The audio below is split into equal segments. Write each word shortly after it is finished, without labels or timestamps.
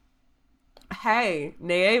Hey,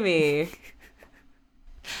 Naomi.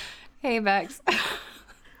 Hey, Max.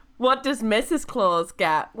 What does Mrs. Claus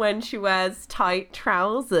get when she wears tight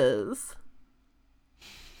trousers?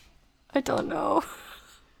 I don't know.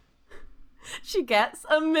 She gets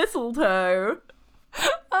a mistletoe.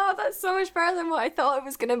 Oh, that's so much better than what I thought it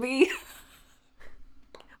was going to be.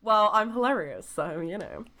 Well, I'm hilarious, so, you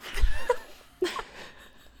know.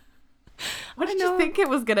 What did you think it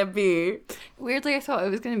was going to be? Weirdly, I thought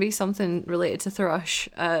it was going to be something related to thrush.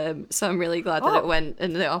 So I'm really glad that it went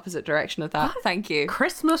in the opposite direction of that. Thank you.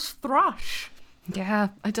 Christmas thrush. Yeah,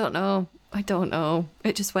 I don't know.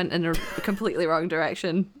 It just went in a completely wrong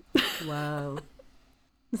direction. Wow.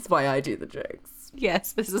 That's why I do the jokes.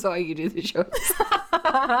 Yes, this is why you do the jokes.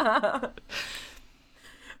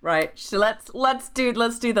 Right, so let's do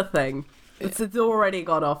the thing. It's already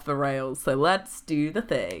gone off the rails, so let's do the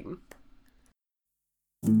thing.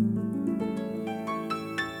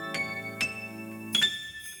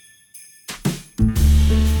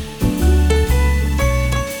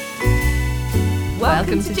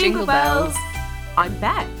 Welcome to Jingle Bells. I'm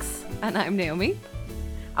Bex. And I'm Naomi.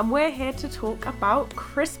 And we're here to talk about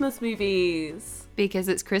Christmas movies. Because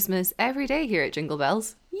it's Christmas every day here at Jingle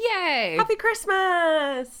Bells. Yay! Happy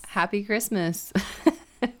Christmas! Happy Christmas.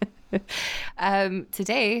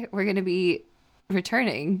 Today we're going to be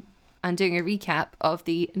returning and doing a recap of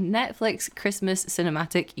the Netflix Christmas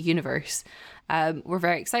Cinematic Universe. We're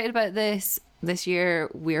very excited about this. This year,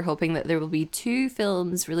 we're hoping that there will be 2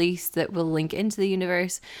 films released that will link into the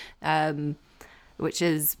universe, which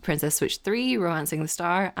is Princess Switch 3, Romancing the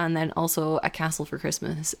Star, and then also A Castle for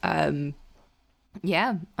Christmas.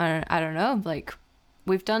 Yeah, I don't know. Like,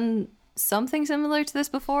 we've done something similar to this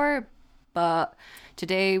before, but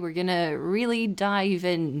today we're going to really dive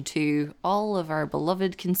into all of our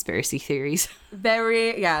beloved conspiracy theories.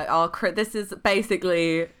 This is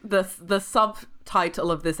basically the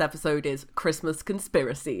subtitle of this episode is Christmas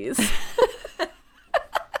Conspiracies.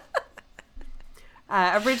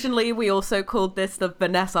 Originally, we also called this the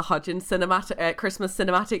Vanessa Hudgens Christmas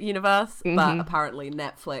Cinematic Universe, but apparently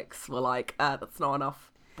Netflix were like, that's not enough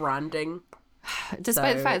branding.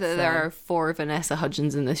 Despite the fact that there are 4 Vanessa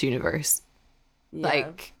Hudgens in this universe. Yeah.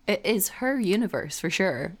 Like, it is her universe for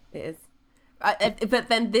sure. It is. But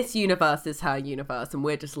then this universe is her universe, and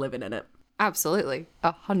we're just living in it. Absolutely.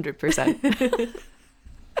 100%.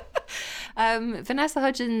 Vanessa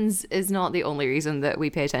Hudgens is not the only reason that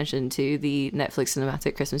we pay attention to the Netflix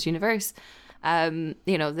Cinematic Christmas Universe.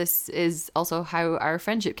 This is also how our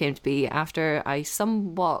friendship came to be after I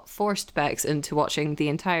somewhat forced Bex into watching the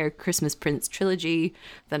entire Christmas Prince trilogy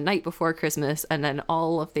the night before Christmas, and then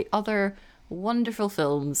all of the other wonderful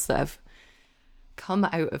films that have come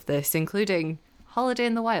out of this, including Holiday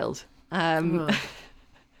in the Wild, The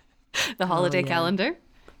Holiday Calendar,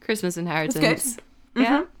 Christmas Inheritance.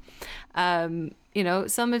 Yeah.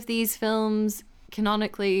 Some of these films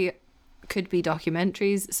canonically could be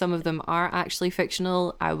documentaries. Some of them are actually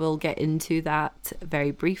fictional. I will get into that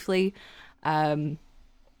very briefly. But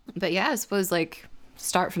yeah, I suppose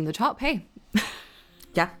start from the top. Hey.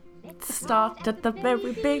 Yeah. Start at the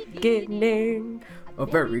very beginning. A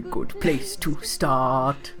very good place to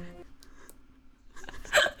start.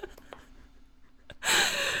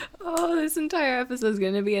 Oh, this entire episode is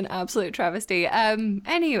going to be an absolute travesty.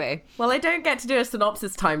 Anyway. Well, I don't get to do a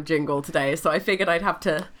synopsis time jingle today, so I figured I'd have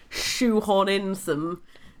to shoehorn in some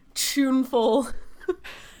tuneful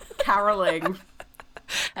caroling.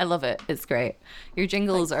 I love it. It's great. Your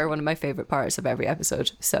jingles are one of my favourite parts of every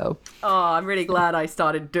episode, so... Oh, I'm really glad I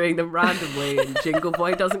started doing them randomly and Jingle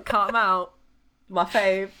Boy doesn't cut them out. My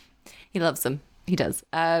fave. He loves them. He does.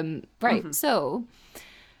 So...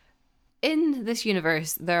 in this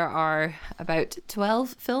universe, there are about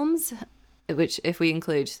 12 films, which if we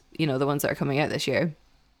include, the ones that are coming out this year,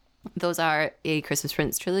 those are a Christmas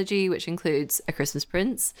Prince trilogy, which includes A Christmas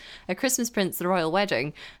Prince, A Christmas Prince, The Royal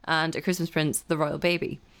Wedding, and A Christmas Prince, The Royal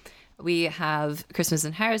Baby. We have Christmas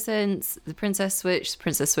Inheritance, The Princess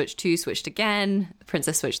Switch 2, Switched Again,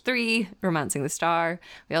 Princess Switch 3, Romancing the Star.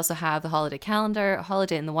 We also have The Holiday Calendar,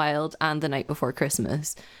 Holiday in the Wild, and The Night Before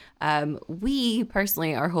Christmas. We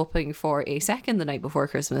personally are hoping for a second The Night Before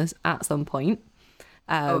Christmas at some point.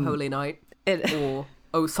 Oh Holy Night. Or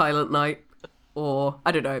Oh Silent Night. Or,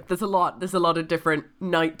 I don't know, there's a lot of different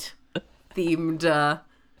night themed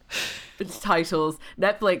titles.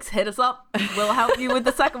 Netflix, hit us up. We'll help you with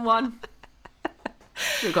the second one.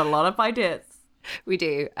 We've got a lot of ideas. We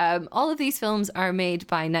do. All of these films are made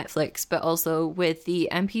by Netflix, but also with the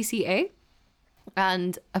MPCA,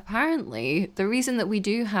 And apparently, the reason that we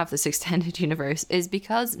do have this extended universe is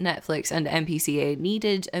because Netflix and MPCA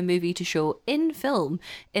needed a movie to show in film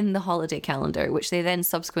in the holiday calendar, which they then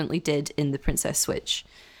subsequently did in The Princess Switch.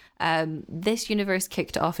 This universe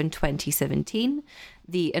kicked off in 2017.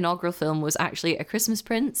 The inaugural film was actually A Christmas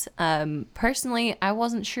Prince. Personally, I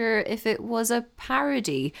wasn't sure if it was a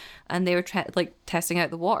parody, and they were testing out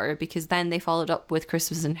the water, because then they followed up with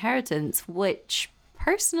Christmas Inheritance, which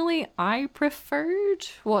personally I preferred.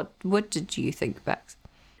 What did you think, Bex?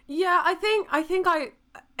 Yeah, I think I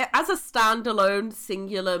as a standalone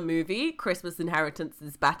singular movie, Christmas Inheritance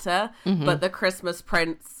is better, but The Christmas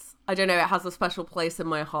Prince, I don't know, it has a special place in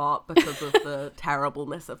my heart because of the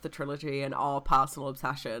terribleness of the trilogy and our personal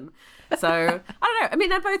obsession. So, I don't know. I mean,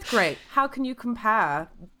 they're both great. How can you compare?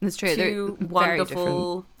 That's true. Two They're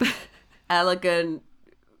wonderful, elegant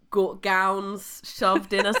gowns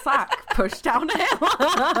shoved in a sack, pushed down a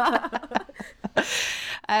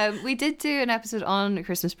hill. We did do an episode on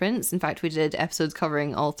Christmas Prince. In fact, we did episodes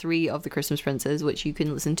covering all 3 of the Christmas Princes, which you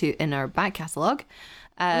can listen to in our back catalogue.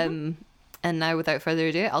 And now, without further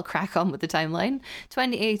ado, I'll crack on with the timeline.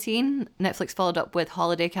 2018, Netflix followed up with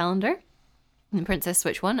Holiday Calendar, the Princess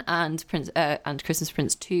Switch 1, and Christmas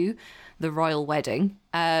Prince 2, The Royal Wedding.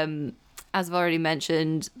 As I've already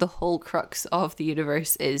mentioned, the whole crux of the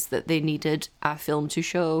universe is that they needed a film to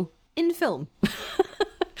show in film.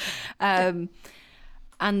 And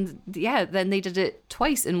yeah, then they did it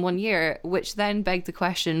twice in 1 year, which then begged the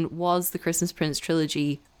question, was the Christmas Prince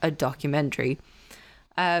trilogy a documentary?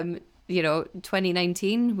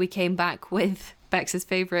 2019, we came back with Bex's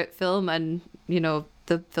favourite film and, the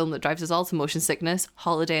film that drives us all to motion sickness,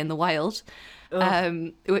 Holiday in the Wild,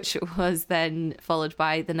 which was then followed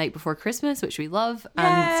by The Night Before Christmas, which we love. Yay!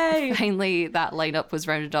 And finally, that lineup was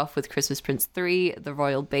rounded off with Christmas Prince 3, The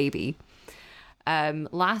Royal Baby.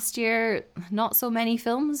 Last year, not so many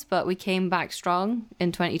films, but we came back strong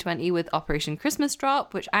in 2020 with Operation Christmas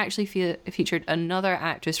Drop, which actually featured another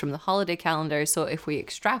actress from the holiday calendar. So if we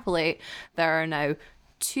extrapolate, there are now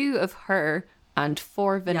 2 of her and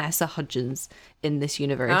 4 Vanessa Hudgens in this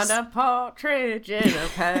universe. And a partridge in a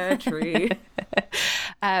pear tree.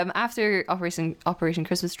 After Operation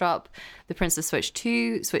Christmas Drop, The Princess Switch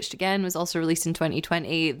 2, Switched Again, was also released in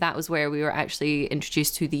 2020. That was where we were actually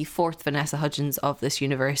introduced to the 4th Vanessa Hudgens of this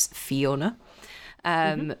universe, Fiona.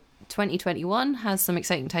 2021 has some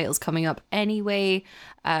exciting titles coming up anyway,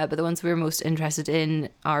 but the ones we're most interested in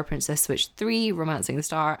are Princess Switch 3, Romancing the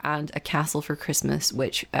Star, and A Castle for Christmas,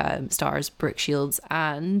 which stars Brooke Shields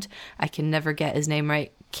and, I can never get his name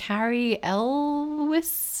right, Carrie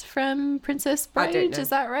Elwes from Princess Bride. Is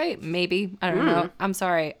that right? Maybe. I don't know. I'm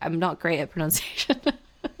sorry. I'm not great at pronunciation.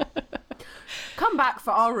 Come back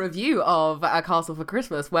for our review of A Castle for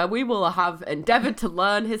Christmas, where we will have endeavoured to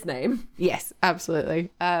learn his name. Yes, absolutely.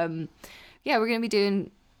 We're going to be doing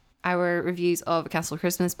our reviews of A Castle for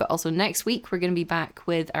Christmas, but also next week we're going to be back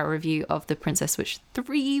with our review of The Princess Switch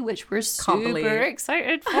 3, which we're super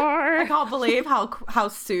excited for. I can't believe how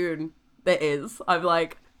soon it is. I'm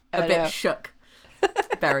like a bit shook.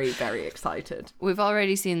 Very, very excited. We've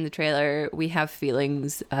already seen the trailer. We have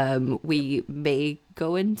feelings. We may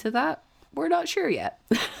go into that. We're not sure yet.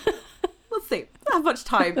 We'll see how much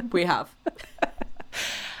time we have.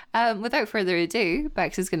 Without further ado,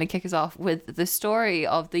 Bex is going to kick us off with the story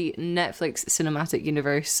of the Netflix cinematic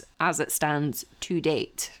universe as it stands to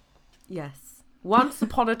date. Yes. Once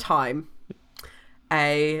upon a time,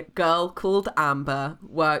 a girl called Amber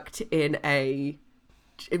worked in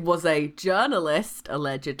it was a journalist,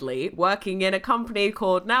 allegedly, working in a company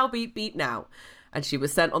called Now Beat Beat Now. And she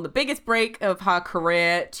was sent on the biggest break of her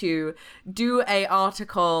career to do a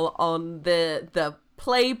article on the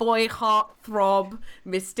Playboy heartthrob,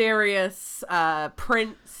 mysterious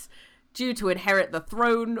prince due to inherit the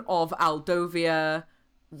throne of Aldovia,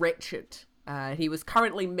 Richard. He was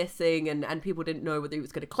currently missing and people didn't know whether he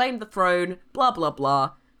was going to claim the throne, blah, blah,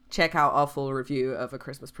 blah. Check out our full review of A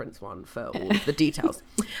Christmas Prince 1 for all of the details.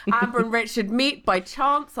 Amber and Richard meet by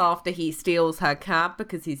chance after he steals her cab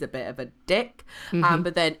because he's a bit of a dick.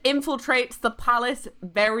 Amber then infiltrates the palace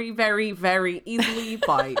very, very, very easily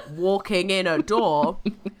by walking in a door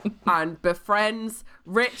and befriends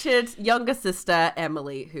Richard's younger sister,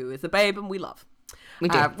 Emily, who is a babe and we love.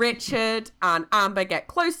 Richard and Amber get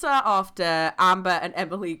closer after Amber and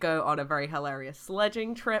Emily go on a very hilarious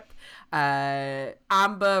sledging trip.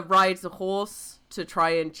 Amber rides a horse to try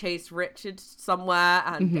and chase Richard somewhere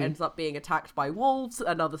and ends up being attacked by wolves.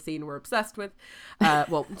 Another scene we're obsessed with.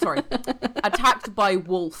 Attacked by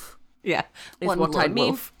wolf Yeah, is one what I lone mean.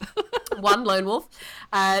 wolf. One lone wolf.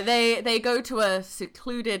 They go to a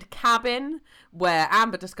secluded cabin where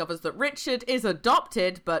Amber discovers that Richard is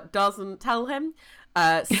adopted but doesn't tell him.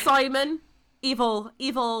 Simon,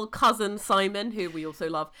 evil cousin Simon, who we also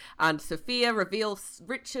love, and Sophia reveal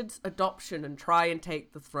Richard's adoption and try and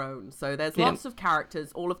take the throne. So there's lots of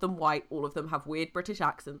characters, all of them white, all of them have weird British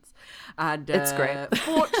accents. And it's great.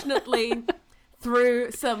 Fortunately,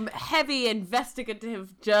 through some heavy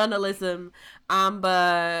investigative journalism,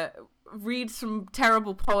 Amber reads some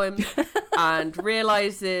terrible poems and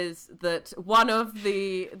realizes that one of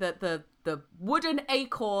the wooden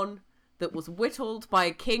acorn that was whittled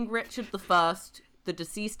by King Richard I, the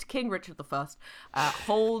deceased King Richard I,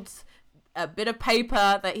 holds a bit of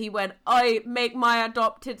paper that he went, I make my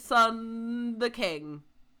adopted son the king,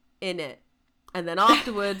 in it. And then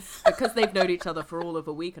afterwards, because they've known each other for all of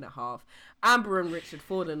a week and a half, Amber and Richard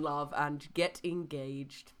fall in love and get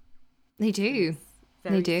engaged. They do.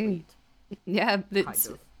 They do. Sweet, Yeah, kind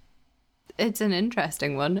of. it's an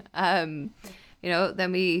interesting one. Then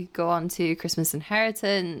we go on to Christmas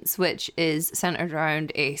Inheritance, which is centered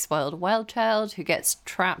around a spoiled wild child who gets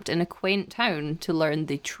trapped in a quaint town to learn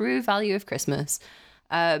the true value of Christmas.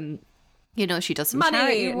 She does some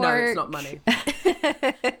charity work. No, it's not money.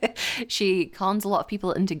 She cons a lot of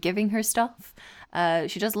people into giving her stuff.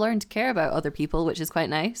 She does learn to care about other people, which is quite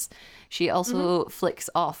nice. She also flicks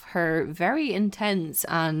off her very intense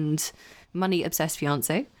and money-obsessed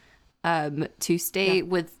fiancé to stay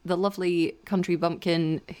with the lovely country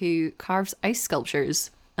bumpkin who carves ice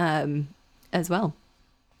sculptures as well.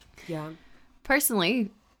 Yeah.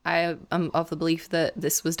 Personally, I am of the belief that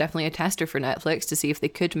this was definitely a tester for Netflix to see if they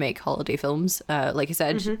could make holiday films. Like I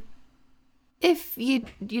said, if you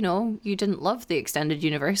didn't love the extended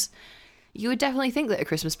universe, you would definitely think that A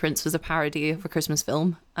Christmas Prince was a parody of a Christmas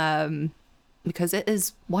film, because it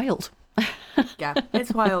is wild. Yeah,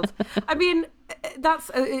 it's wild. I mean,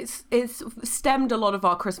 it's stemmed a lot of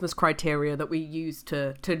our Christmas criteria that we use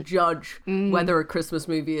to judge whether a Christmas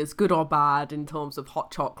movie is good or bad in terms of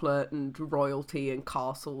hot chocolate and royalty and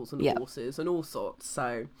castles and horses and all sorts.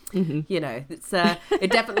 So it's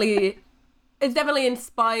definitely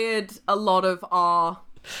inspired a lot of our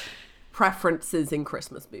preferences in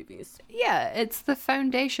Christmas movies. Yeah, it's the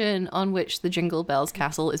foundation on which the Jingle Bells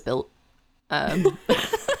castle is built.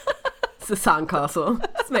 It's a sandcastle.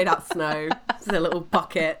 It's made out of snow. It's a little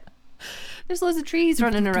bucket. There's loads of trees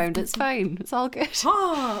running around. It's fine. It's all good.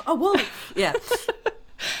 Ah, a wolf. Yeah.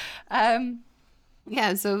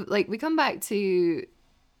 Yeah, so we come back to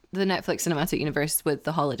the Netflix cinematic universe with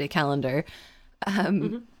the holiday calendar.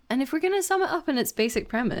 And if we're going to sum it up in its basic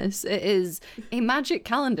premise, it is a magic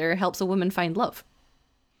calendar helps a woman find love.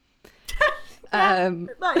 Yeah,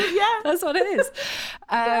 that's what it is.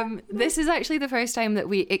 This is actually the first time that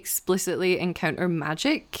we explicitly encounter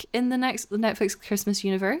magic in the Netflix Christmas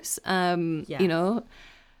universe.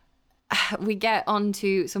 We get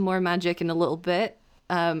onto some more magic in a little bit,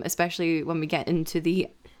 especially when we get into the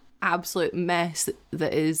absolute mess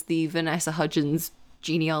that is the Vanessa Hudgens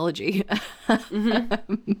genealogy. But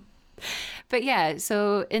yeah,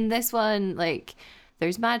 so in this one,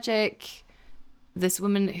 there's magic. This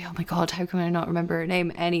woman, oh my god, how can I not remember her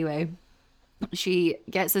name? Anyway, she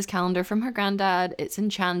gets this calendar from her granddad. It's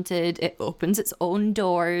enchanted. It opens its own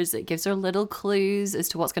doors. It gives her little clues as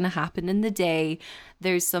to what's going to happen in the day.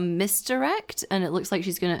 There's some misdirect, and it looks like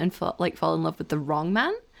she's going to fall in love with the wrong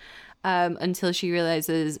man, until she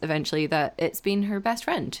realizes eventually that it's been her best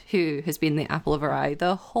friend who has been the apple of her eye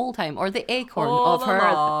the whole time, or the acorn of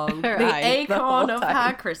her the acorn of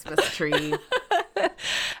her Christmas tree.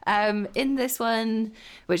 In this one,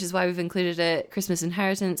 which is why we've included a Christmas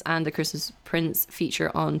Inheritance and a Christmas Prince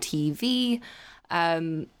feature on TV,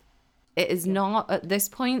 it is not at this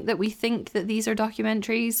point that we think that these are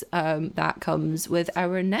documentaries. That comes with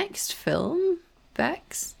our next film,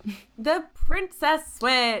 Bex. The Princess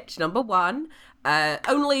Switch, number 1.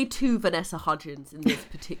 Only 2 Vanessa Hudgens in this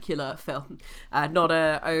particular film. Not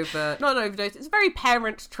an overdose. It's very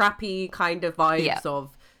parent trappy kind of vibes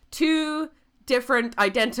of 2 different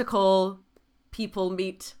identical people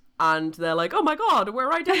meet and they're like, oh my god,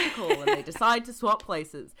 we're identical, and they decide to swap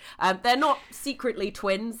places. They're not secretly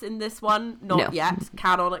twins in this one, not yet,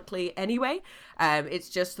 canonically anyway. It's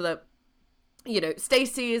just that,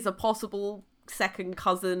 Stacey is a possible second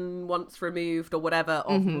cousin once removed or whatever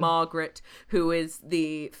of Margaret, who is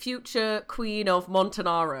the future Queen of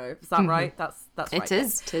Montenaro. Is that right? That's right.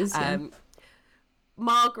 It is.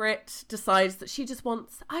 Margaret decides that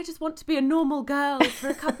I just want to be a normal girl for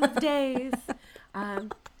a couple of days.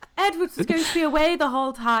 Edward was going to be away the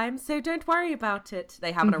whole time, so don't worry about it.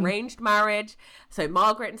 They have an arranged marriage. So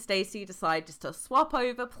Margaret and Stacey decide just to swap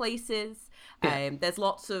over places. There's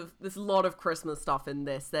a lot of Christmas stuff in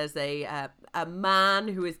this. There's a man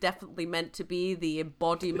who is definitely meant to be the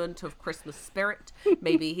embodiment of Christmas spirit.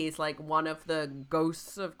 Maybe he's like one of the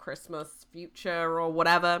ghosts of Christmas future or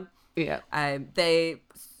whatever. Yeah. They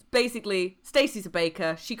basically, Stacey's a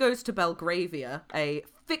baker. She goes to Belgravia, a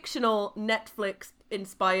fictional Netflix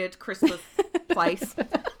inspired Christmas place.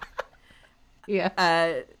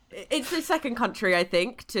 Yeah. It's the second country, I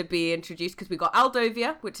think, to be introduced, because we got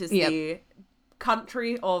Aldovia, which is the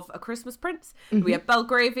country of a Christmas prince. We have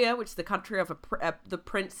Belgravia, which is the country of the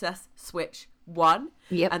Princess Switch 1.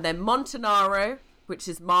 And then Montanaro, which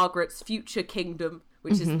is Margaret's future kingdom,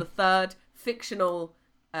 which is the third fictional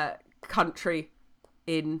country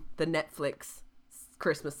in the Netflix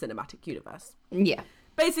Christmas cinematic universe. Yeah.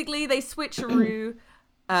 Basically, they switcheroo.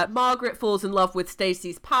 Margaret falls in love with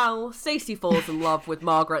Stacey's pal. Stacey falls in love with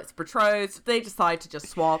Margaret's betrothed. They decide to just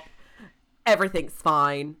swap. Everything's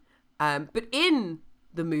fine. But in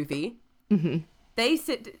the movie,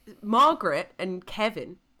 Margaret and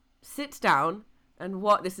Kevin sit down and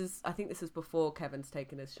I think this is before Kevin's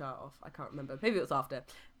taken his shirt off. I can't remember. Maybe it was after.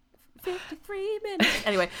 53 minutes.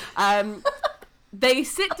 Anyway, they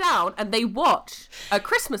sit down and they watch A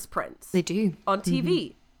Christmas Prince. They do. On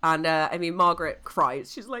TV. And, Margaret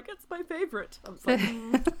cries. She's like, it's my favourite. I was like,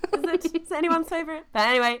 is it anyone's favourite? But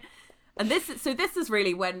anyway, and this is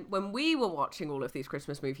really when we were watching all of these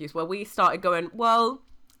Christmas movies where we started going, well,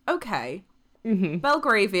 okay,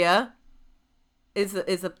 Belgravia is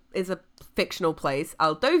a fictional place.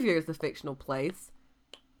 Aldovia is a fictional place.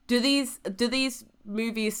 Do these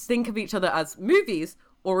movies think of each other as movies,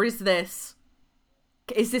 or is this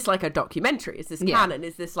like a documentary? Is this canon?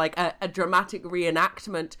 Is this like a dramatic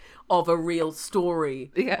reenactment of a real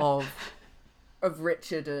story of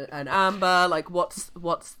Richard and Amber? Like, what's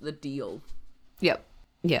the deal? Yep.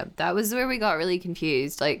 Yeah, that was where we got really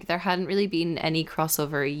confused. Like, there hadn't really been any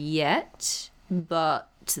crossover yet, but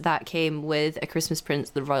that came with A Christmas Prince,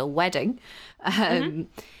 The Royal Wedding.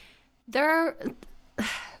 There are...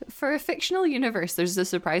 For a fictional universe, there's a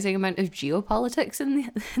surprising amount of geopolitics in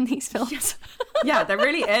these films. Yeah, there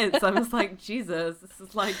really is. I was like, Jesus, this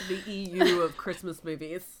is like the EU of Christmas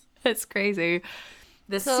movies. It's crazy.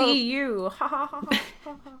 The CU.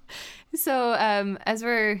 So, as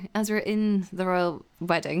we're in the royal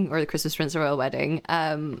wedding, or the Christmas Prince Royal Wedding,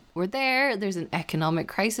 we're there. There's an economic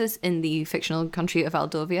crisis in the fictional country of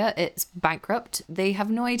Aldovia. It's bankrupt. They have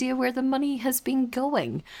no idea where the money has been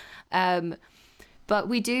going. But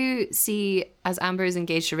we do see, as Amber is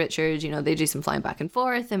engaged to Richard, they do some flying back and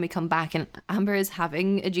forth, and we come back and Amber is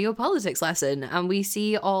having a geopolitics lesson, and we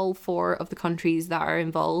see all 4 of the countries that are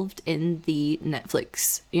involved in the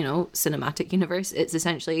Netflix, cinematic universe. It's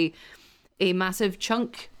essentially a massive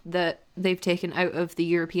chunk that they've taken out of the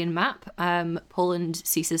European map. Poland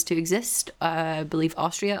ceases to exist. I believe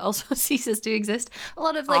Austria also ceases to exist. A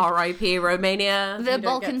lot of R.I.P. Romania. The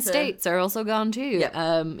Balkan states are also gone too.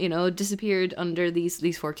 Yep. Disappeared under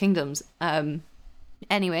these 4 kingdoms.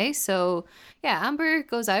 Anyway, so yeah, Amber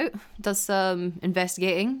goes out, does some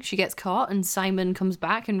investigating. She gets caught, and Simon comes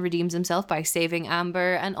back and redeems himself by saving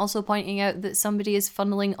Amber and also pointing out that somebody is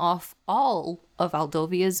funneling off all of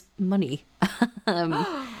Aldovia's money.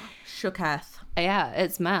 Shooketh. Yeah,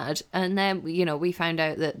 it's mad. And then, we found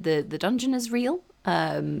out that the dungeon is real.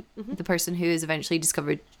 The person who is eventually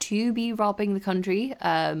discovered to be robbing the country,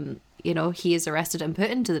 he is arrested and put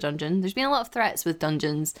into the dungeon. There's been a lot of threats with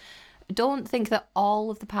dungeons. I don't think that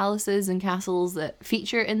all of the palaces and castles that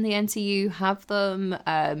feature in the MCU have them.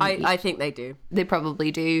 I think they do. They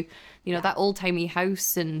probably do. That old-timey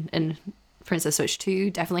house in Princess Switch 2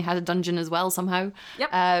 definitely had a dungeon as well somehow.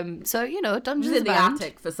 Yep. So, dungeons in the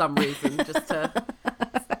attic for some reason, just to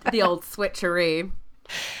the old switchery.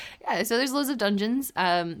 Yeah, so there's loads of dungeons.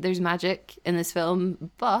 There's magic in this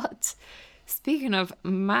film, but speaking of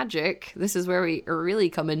magic, this is where we really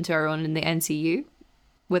come into our own in the MCU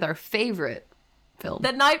with our favourite film.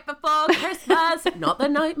 The Night Before Christmas. Not The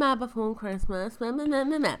Nightmare Before Christmas.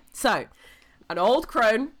 So, an old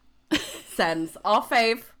crone sends our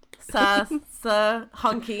fave, Sir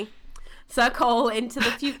Hunky, Sir Cole, into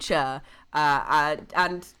the future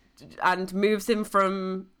and moves him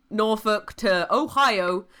from Norfolk to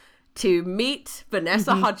Ohio to meet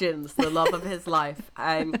Vanessa Hudgens, the love of his life.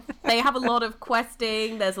 They have a lot of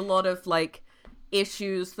questing. There's a lot of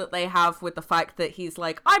issues that they have with the fact that he's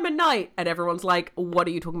like, I'm a knight, and everyone's like, what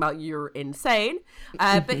are you talking about? You're insane.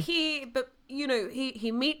 But he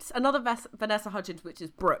meets another Vanessa Hudgens, which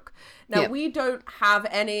is Brooke. Now, we don't have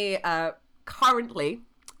any currently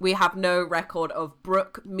we have no record of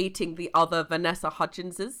Brooke meeting the other Vanessa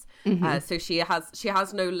Hudgenses. So she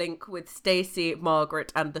has no link with Stacey,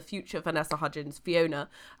 Margaret, and the future Vanessa Hudgens, Fiona,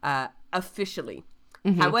 officially.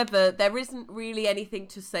 However, there isn't really anything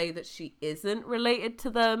to say that she isn't related to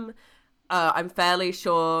them. I'm fairly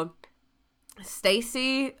sure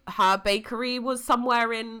Stacey, her bakery was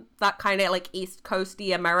somewhere in that kind of like East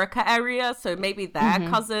Coasty America area, so maybe they're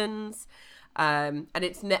cousins. And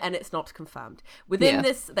it's not confirmed. Within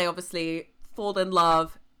this, they obviously fall in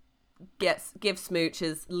love, give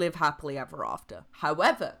smooches, live happily ever after.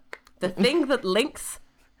 However, the thing that links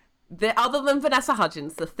other than Vanessa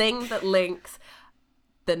Hudgens, the thing that links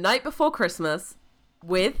The Night Before Christmas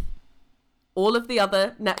with all of the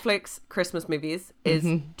other Netflix Christmas movies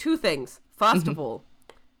is two things. First of all,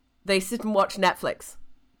 they sit and watch Netflix.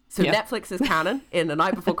 So Netflix is canon in The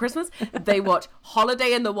Night Before Christmas. They watch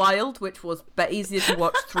Holiday in the Wild, which was easier to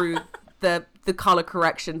watch through the color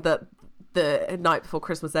correction that the Night Before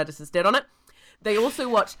Christmas editors did on it. They also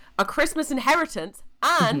watch A Christmas Inheritance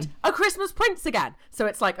and A Christmas Prince again. So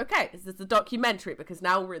it's like, okay, this is a documentary because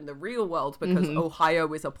now we're in the real world because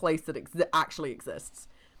Ohio is a place that actually exists.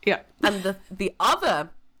 Yeah. And the other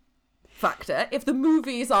factor, if the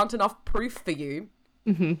movies aren't enough proof for you,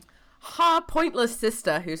 her pointless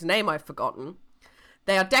sister, whose name I've forgotten,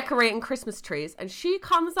 they are decorating Christmas trees, and she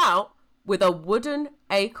comes out with a wooden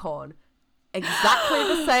acorn, exactly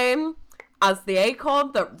the same as the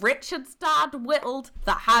acorn that Richard's dad whittled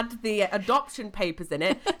that had the adoption papers in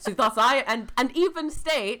it. So thus and even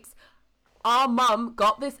states, our mum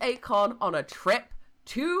got this acorn on a trip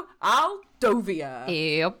to Aldovia.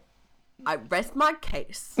 Yep. I rest my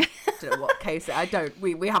case. Don't know what case I don't.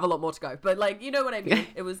 We have a lot more to go, but like, you know what I mean.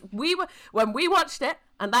 It was when we watched it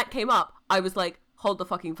and that came up, I was like, hold the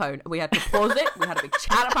fucking phone, and we had to pause it. We had a big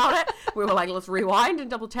chat about it. We were like, let's rewind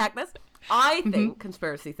and double check this. I think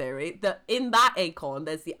conspiracy theory that in that acorn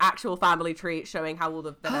there's the actual family tree showing how all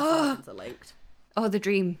the Vanessa are linked. Oh, the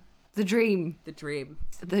dream. The dream.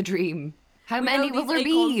 How many will there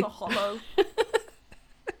be? Are hollow.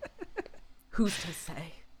 Who's to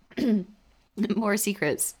say? More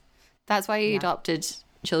secrets. That's why he adopted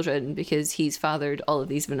children, because he's fathered all of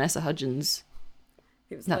these Vanessa Hudgens.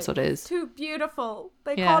 That's what it is. Too beautiful.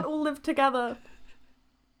 They can't all live together.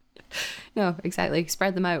 No, exactly.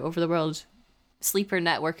 Spread them out over the world. Sleeper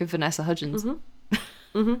network of Vanessa Hudgens.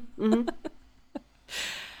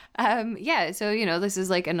 Yeah, so, you know, this is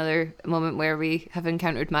like another moment where we have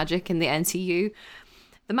encountered magic in the NCU.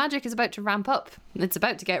 The magic is about to ramp up. It's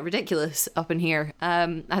about to get ridiculous up in here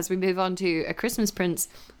as we move on to A Christmas Prince,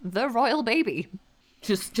 the royal baby.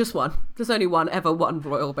 Just one. There's only one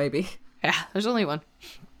royal baby. Yeah, there's only one.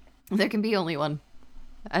 There can be only one.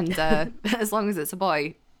 And as long as it's a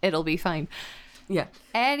boy, it'll be fine. Yeah.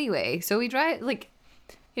 Anyway, so we drive, like,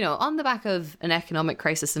 you know, on the back of an economic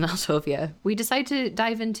crisis in Aldovia, we decide to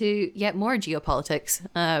dive into yet more geopolitics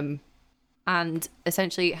and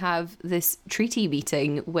essentially have this treaty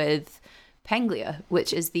meeting with Penglia,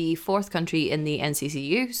 which is the fourth country in the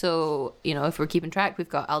NCCU. So, you know, if we're keeping track, we've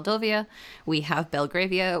got Aldovia, we have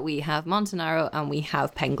Belgravia, we have Montenaro, and we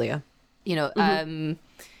have Penglia. You know,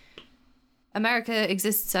 America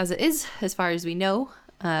exists as it is, as far as we know.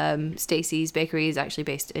 Stacey's bakery is actually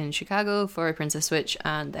based in Chicago for Princess Switch,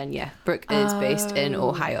 and then Brooke is based in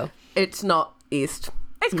Ohio. It's not east.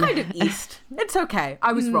 It's kind of east. It's okay.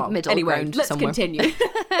 I was wrong. Middle anyway, ground let's somewhere. continue.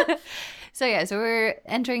 So we're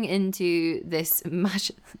entering into this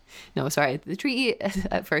the treaty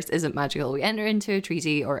at first isn't magical. We enter into a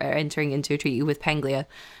treaty, or are entering into a treaty with Penglia,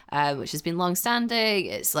 which has been long-standing.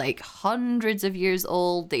 It's like hundreds of years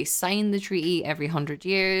old. They sign the treaty every 100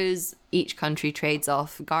 years. Each country trades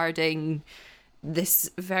off guarding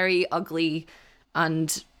this very ugly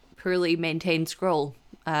and poorly maintained scroll.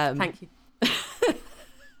 Thank you.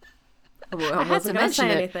 I had to mention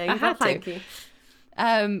it. I had thank you.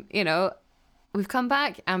 You know, we've come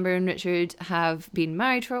back. Amber and Richard have been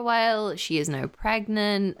married for a while. She is now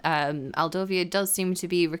pregnant. Aldovia does seem to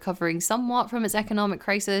be recovering somewhat from its economic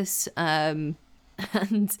crisis. And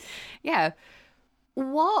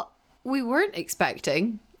what we weren't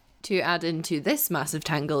expecting to add into this massive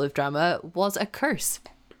tangle of drama was a curse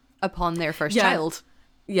upon their first child.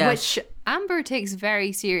 Yeah. Which Amber takes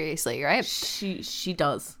very seriously, right? She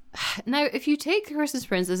does. Now, if you take The Christmas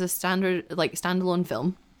Prince as a standalone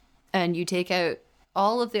film, and you take out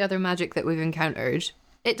all of the other magic that we've encountered,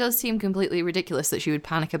 it does seem completely ridiculous that she would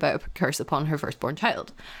panic about a curse upon her firstborn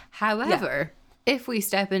child. However, if we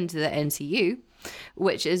step into the NCU,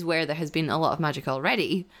 which is where there has been a lot of magic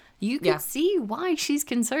already, you can see why she's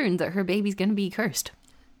concerned that her baby's going to be cursed.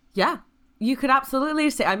 Yeah. You could absolutely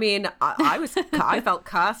say. I mean, I felt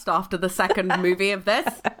cursed after the second movie of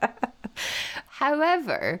this.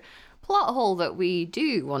 However, plot hole that we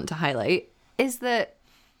do want to highlight is that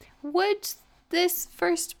would this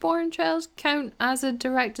firstborn child count as a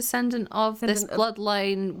direct descendant of this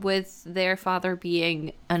bloodline with their father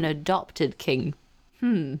being an adopted king?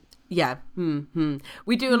 Yeah.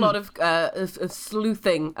 We do a lot of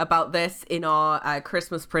sleuthing about this in our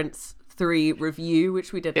Christmas Prince 3 review,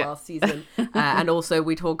 which we did last season. And also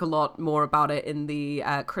we talk a lot more about it in the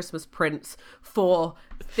Christmas Prince 4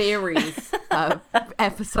 theories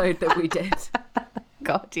episode that we did.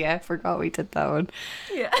 God, yeah, I forgot we did that one.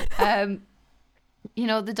 Yeah. You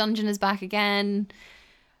know, the dungeon is back again.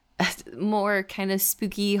 More kind of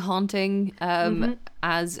spooky, haunting,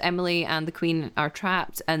 as Emily and the Queen are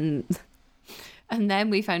trapped, and then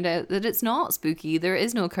we found out that it's not spooky. There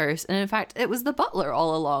is no curse, and in fact, it was the butler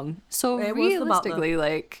all along. So realistically,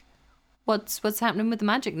 like, what's happening with the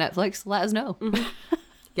magic, Netflix? Let us know.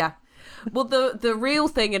 Yeah. Well, the real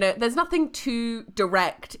thing in it, there's nothing too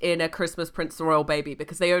direct in A Christmas Prince the Royal Baby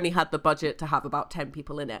because they only had the budget to have about 10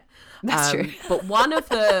 people in it. That's true. But one of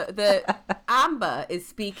the Amber is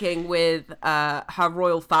speaking with her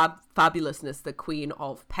royal fabulousness, the Queen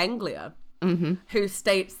of Penglia, who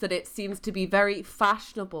states that it seems to be very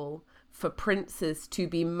fashionable for princes to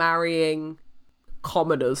be marrying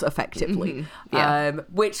commoners effectively,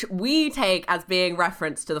 which we take as being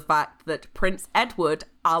reference to the fact that Prince Edward,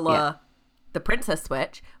 a la the Princess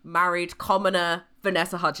Switch, married commoner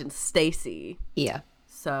Vanessa Hudgens Stacy. Yeah.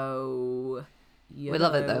 So we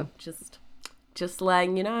love it though. Just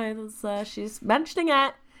letting you know, she's mentioning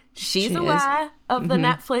it. She's aware of the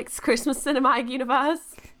Netflix Christmas cinematic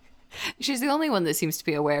universe. She's the only one that seems to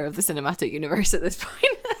be aware of the cinematic universe at this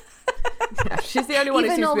point. Yeah, she's the only one who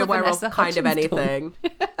seems to be aware of kind of anything.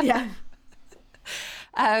 Yeah.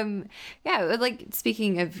 Like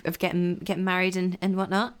speaking of getting married and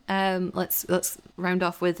whatnot, let's round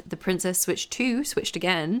off with the Princess switched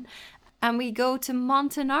again, and we go to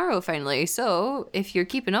Montenaro finally. So if you're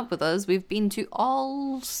keeping up with us, we've been to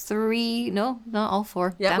all three, no, not all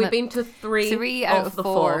four. Yeah, we've been to three out of the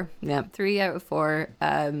four. Yeah, 3 out of 4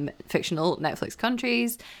 fictional Netflix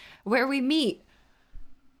countries where we meet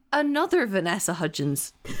another Vanessa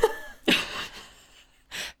Hudgens.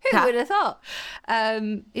 Who would have thought?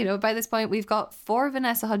 By this point, we've got 4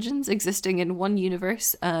 Vanessa Hudgens existing in one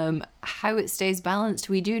universe. How it stays balanced,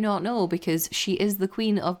 we do not know because she is the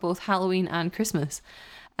queen of both Halloween and Christmas.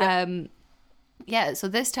 So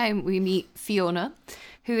this time we meet Fiona,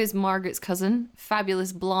 who is Margaret's cousin,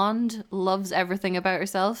 fabulous blonde, loves everything about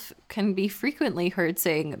herself, can be frequently heard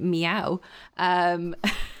saying meow. I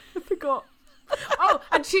forgot. Oh,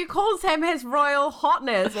 and she calls him his royal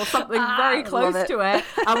hotness or something very close to it.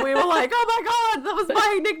 And we were like, oh my God, that was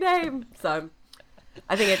my nickname. So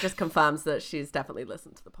I think it just confirms that she's definitely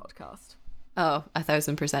listened to the podcast. Oh,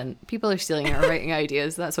 1,000%. People are stealing our writing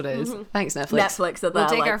ideas. That's what it is. Thanks, Netflix. Netflix are there. We'll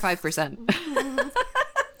take our 5%.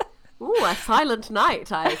 Ooh, a silent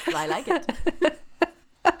night. I like it.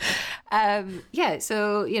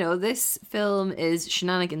 So, this film is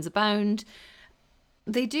Shenanigans Abound.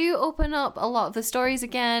 They do open up a lot of the stories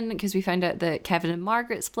again because we found out that Kevin and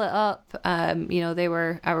Margaret split up. They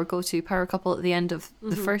were our go-to power couple at the end of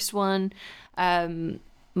the first one.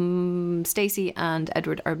 Stacy and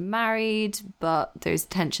Edward are married, but there's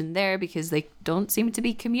tension there because they don't seem to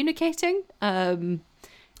be communicating. It's kind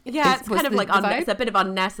of like it's a bit of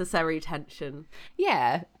unnecessary tension.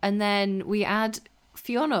 Yeah, and then we add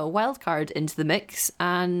Fiona, wildcard, into the mix,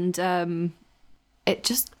 and it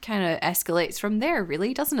just kind of escalates from there,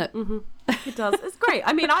 really, doesn't it? It does. It's great.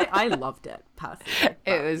 I mean, I loved it personally.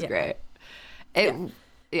 It was great.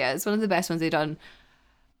 It's one of the best ones they've done.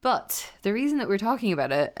 But the reason that we're talking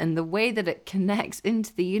about it and the way that it connects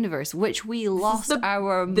into the universe, which we lost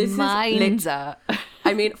our minds at.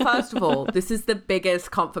 I mean, first of all, this is the biggest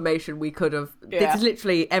confirmation we could have. This is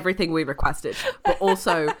literally everything we requested. But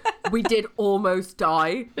also, we did almost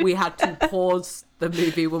die. We had to pause the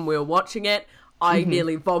movie when we were watching it. I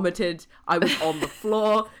nearly vomited. I was on the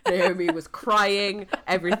floor. Naomi was crying.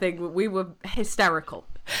 Everything. We were hysterical.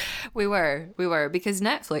 We were, because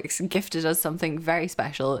Netflix gifted us something very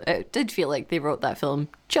special. It did feel like they wrote that film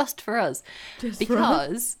just for us.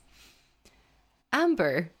 Because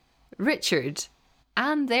Amber, Richard,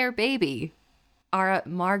 and their baby are at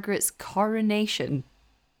Margaret's coronation.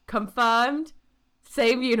 Confirmed.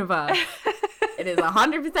 Same universe. It is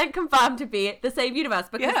 100% confirmed to be the same universe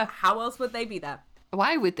because how else would they be there?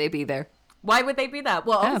 Why would they be there? Why would they be there?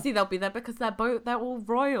 Well, obviously they'll be there because they're all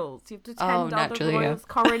royals. You have to attend other royals'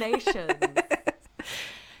 coronations.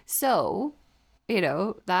 So, You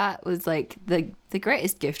know, that was like the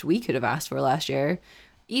greatest gift we could have asked for last year,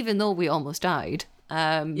 even though we almost died.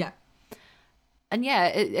 Yeah. And yeah,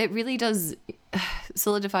 it really does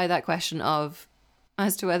solidify that question of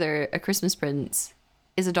as to whether A Christmas Prince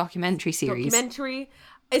is a documentary series. Documentary.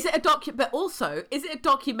 Is it a but also, is it a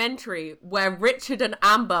documentary where Richard and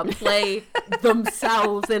Amber play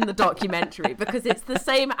themselves in the documentary? Because it's the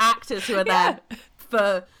same actors who are there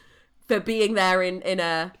for being there in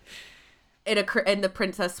the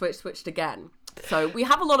Princess Switched Again. So we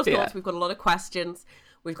have a lot of thoughts. We've got a lot of questions.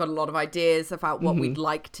 We've got a lot of ideas about what we'd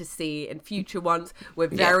like to see in future ones. We're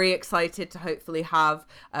very excited to hopefully have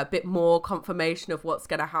a bit more confirmation of what's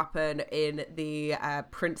going to happen in the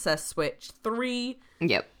Princess Switch 3.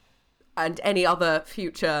 Yep. And any other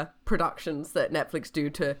future productions that Netflix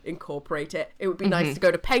do to incorporate it. It would be nice to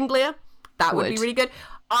go to Penglia. That would be really good.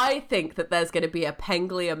 I think that there's going to be a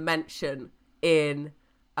Penglia mention in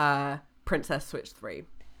Princess Switch 3.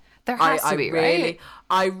 There has to be, right?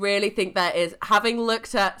 I really think there is. Having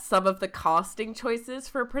looked at some of the casting choices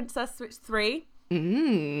for Princess Switch 3,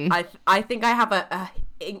 I think I have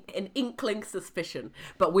an inkling suspicion,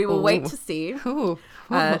 but we will wait to see. In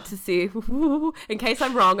case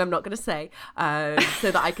I'm wrong, I'm not going to say,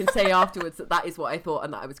 so that I can say afterwards that is what I thought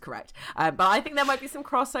and that I was correct. But I think there might be some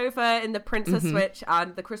crossover in the Princess Switch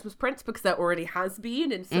and the Christmas Prince, because there already has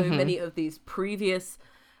been in so many of these previous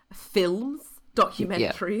films.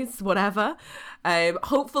 Documentaries, whatever.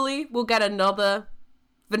 Hopefully we'll get another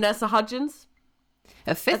Vanessa Hudgens.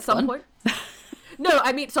 A fifth at some one? point. No,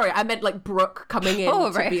 I meant like Brooke coming in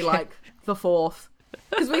to be like the fourth.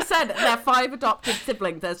 Because we said there are 5 adopted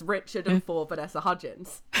siblings. There's Richard and 4 Vanessa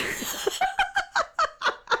Hudgens.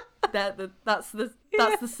 That's the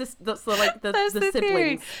siblings.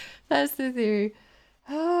 Theory. That's the theory.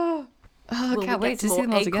 Oh, I can't wait to see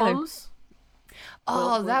them all together.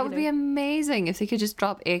 Oh, that would be amazing if they could just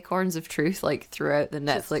drop acorns of truth like throughout the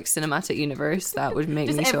Netflix cinematic universe. That would make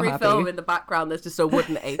me so happy. Just every film in the background, there's just a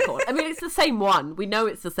wooden acorn. I mean, it's the same one. We know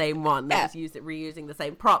it's the same one. They're just reusing the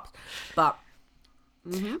same props. But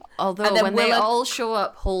although when they all show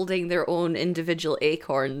up holding their own individual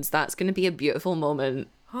acorns, that's going to be a beautiful moment.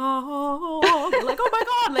 Like, oh my god!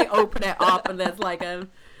 And they open it up, and there's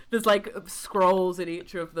like scrolls in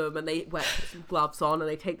each of them, and they put some gloves on, and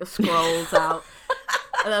they take the scrolls out,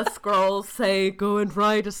 and the scrolls say, "Go and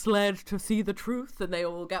ride a sled to see the truth," and they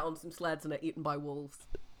all get on some sleds and are eaten by wolves.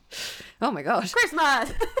 Oh my gosh!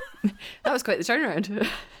 Christmas. That was quite the turnaround.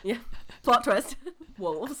 Yeah, plot twist.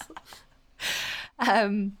 Wolves.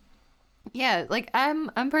 Yeah, like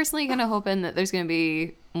I'm personally kind of hoping that there's going to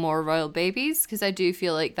be more royal babies, because I do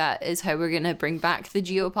feel like that is how we're going to bring back the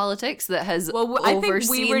geopolitics that has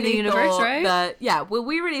overseen the universe, right?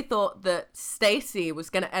 We really thought that Stacey was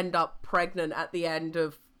going to end up pregnant at the end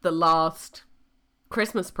of the last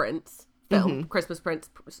Christmas Prince film.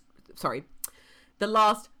 The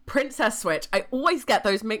last Princess Switch. I always get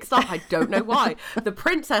those mixed up. I don't know why. The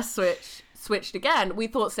Princess Switched Again. We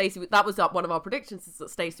thought that was one of our predictions, is that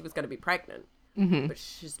Stacey was going to be pregnant. But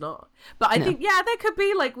she's not. But I think, there could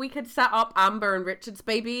be, like, we could set up Amber and Richard's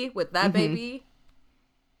baby with their baby.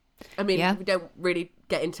 I mean, we don't really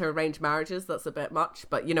get into arranged marriages. That's a bit much,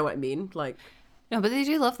 but you know what I mean? Like, no, but they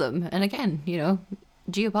do love them. And again, you know,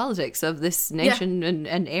 geopolitics of this nation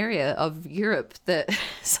and area of Europe that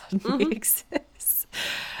suddenly exists.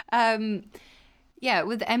 Yeah,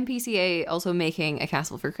 with the MPCA also making A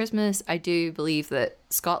Castle for Christmas, I do believe that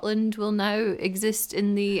Scotland will now exist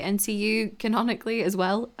in the NCU canonically as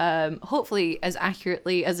well. Hopefully as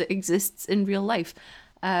accurately as it exists in real life.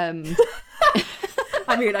 I mean,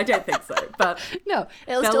 I don't think so, but... No,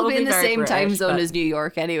 it'll still be in the same time zone as New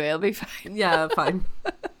York anyway. It'll be fine. Yeah, fine.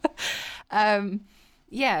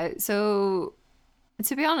 Yeah, so...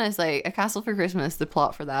 To be honest, like, A Castle for Christmas, the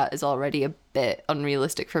plot for that is already a bit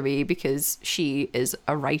unrealistic for me, because she is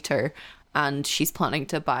a writer and she's planning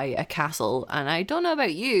to buy a castle. And I don't know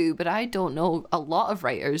about you, but I don't know a lot of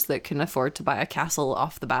writers that can afford to buy a castle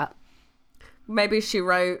off the bat. Maybe she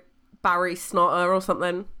wrote Barry Snotter or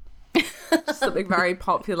something. Something very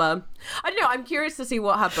popular. I don't know. I'm curious to see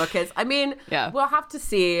what her book is. I mean, we'll have to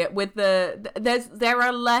see. With there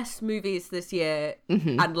are less movies this year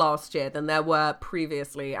and last year than there were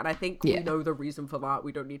previously, and I think we know the reason for that.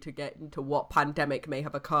 We don't need to get into what pandemic may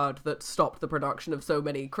have occurred that stopped the production of so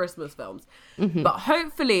many Christmas films. But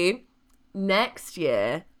hopefully next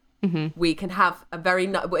year we can have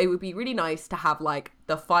it would be really nice to have like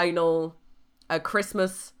the final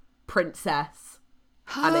Christmas Princess.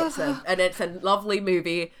 And it's a lovely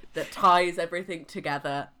movie that ties everything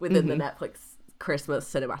together within the Netflix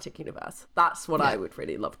Christmas cinematic universe. That's what I would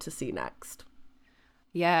really love to see next.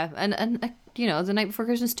 Yeah, and The Night Before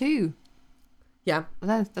Christmas 2. Yeah.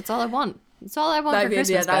 That's all I want. That's all I want for Christmas.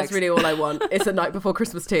 Yeah, that's really all I want. It's A Night Before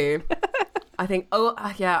Christmas 2. I think,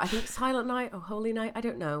 I think Silent Night or Holy Night, I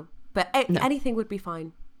don't know. But anything would be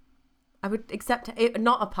fine. I would accept it.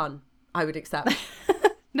 Not a pun. I would accept.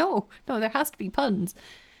 No, there has to be puns.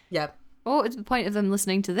 Yeah. What would the point of them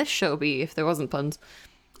listening to this show be if there wasn't puns?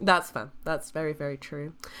 That's fun. That's very, very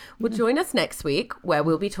true. Well, join us next week where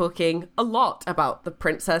we'll be talking a lot about The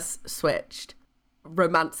Princess Switched,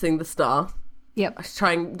 Romancing the Star. Yep. I was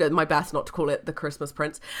trying my best not to call it The Christmas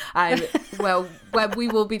Prince. Well, where we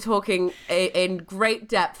will be talking in great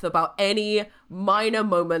depth about any minor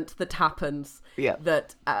moment that happens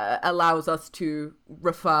that allows us to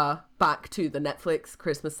refer back to the Netflix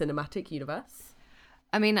Christmas cinematic universe.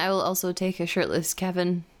 I mean, I will also take a shirtless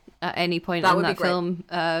Kevin at any point in that film.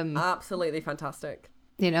 Absolutely fantastic.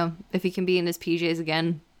 If he can be in his PJs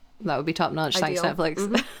again, that would be top notch. Thanks, Netflix.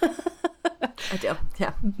 Mm-hmm. Ideal,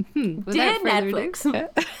 yeah. Dear Netflix,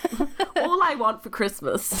 all I want for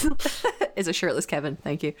Christmas is a shirtless Kevin.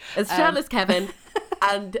 Thank you. It's shirtless Kevin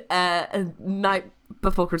and A Night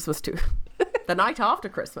Before Christmas 2. The night after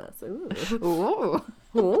Christmas. Ooh.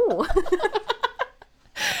 Ooh.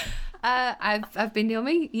 I've been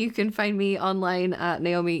Naomi. You can find me online at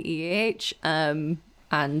Naomi EAH.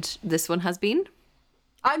 And this one has been...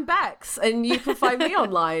 I'm Bex, and you can find me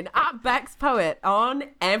online at Bex Poet on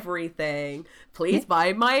everything. Please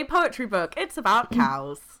buy my poetry book. It's about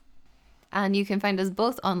cows. And you can find us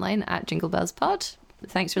both online at Jingle Bells Pod.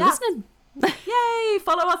 Thanks for listening. Yay!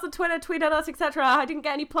 Follow us on Twitter, tweet at us, etc. I didn't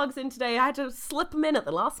get any plugs in today. I had to slip them in at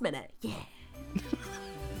the last minute. Yeah.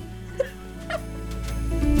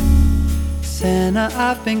 Santa,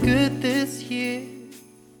 I've been good this year.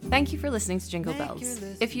 Thank you for listening to Jingle Bells.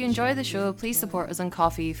 If you enjoy the show, please support us on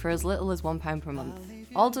Ko-fi for as little as £1 per month.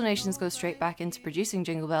 All donations go straight back into producing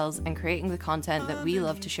Jingle Bells and creating the content that we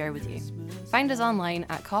love to share with you. Find us online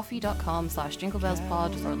at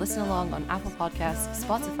ko-fi.com/jinglebellspod or listen along on Apple Podcasts,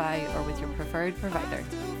 Spotify, or with your preferred provider.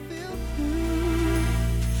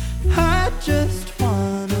 I just